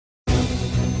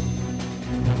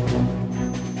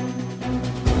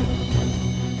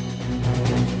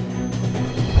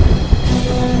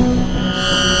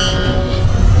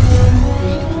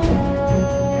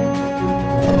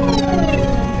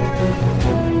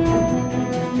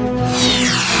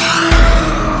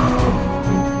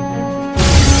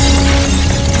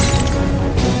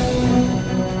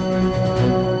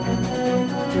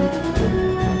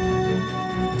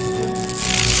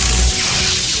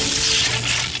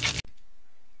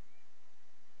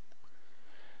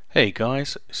Hey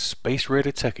guys, Space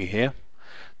Raider Techie here.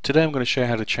 Today I'm going to show you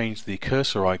how to change the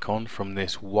cursor icon from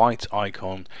this white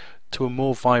icon to a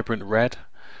more vibrant red.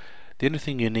 The only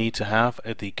thing you need to have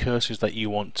are the cursors that you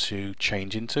want to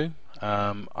change into.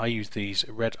 I use these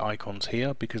red icons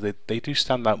here because they do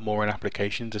stand out more in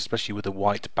applications, especially with a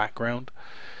white background.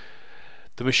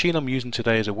 The machine I'm using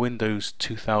today is a Windows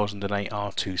 2008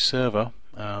 R2 server,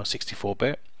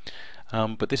 64-bit.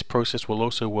 But this process will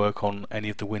also work on any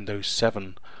of the Windows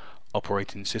 7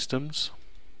 operating systems.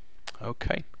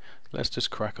 Okay, let's just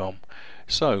crack on.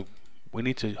 So we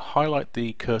need to highlight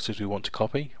the cursors we want to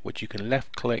copy, which you can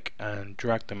left click and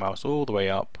drag the mouse all the way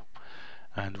up,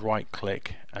 and right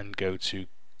click and go to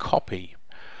copy.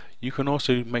 You can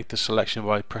also make the selection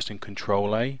by pressing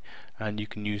Ctrl A, and you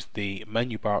can use the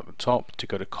menu bar at the top to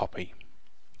go to copy.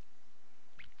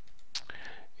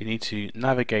 You need to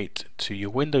navigate to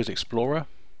your Windows Explorer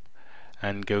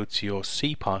and go to your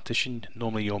C partition,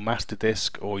 normally your master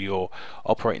disk or your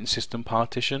operating system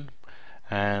partition,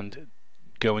 and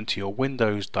go into your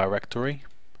Windows directory,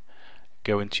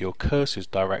 go into your cursors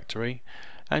directory,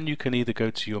 and you can either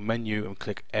go to your menu and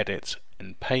click edit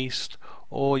and paste,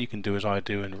 or you can do as I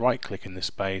do and right click in the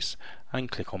space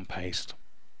and click on paste.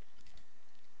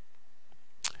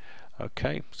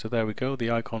 Okay, so there we go, the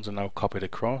icons are now copied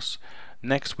across.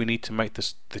 Next we need to make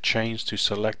the change to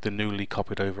select the newly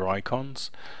copied over icons.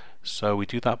 So we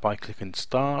do that by clicking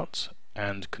Start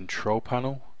and Control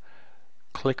Panel,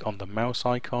 click on the mouse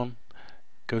icon,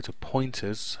 go to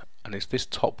Pointers, and it's this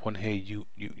top one here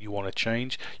you want to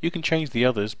change. You can change the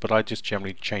others, but I just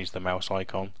generally change the mouse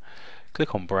icon.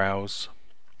 Click on Browse,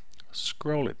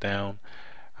 scroll it down,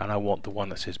 and I want the one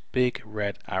that says big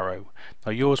red arrow.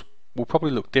 Now yours will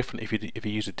probably look different if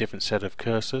you use a different set of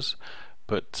cursors,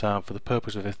 but for the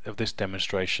purpose of this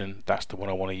demonstration, that's the one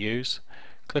I want to use.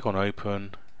 Click on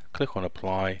Open, click on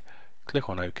Apply, click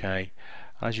on OK.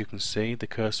 As you can see, the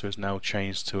cursor is now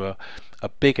changed to a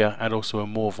bigger and also a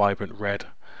more vibrant red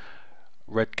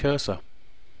cursor.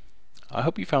 I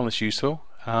hope you found this useful.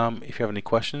 If you have any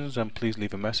questions, then please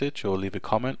leave a message or leave a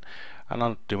comment, and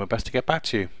I'll do my best to get back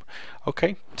to you.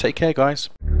 Okay, take care guys.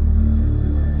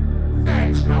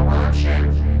 Thanks for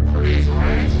watching. Please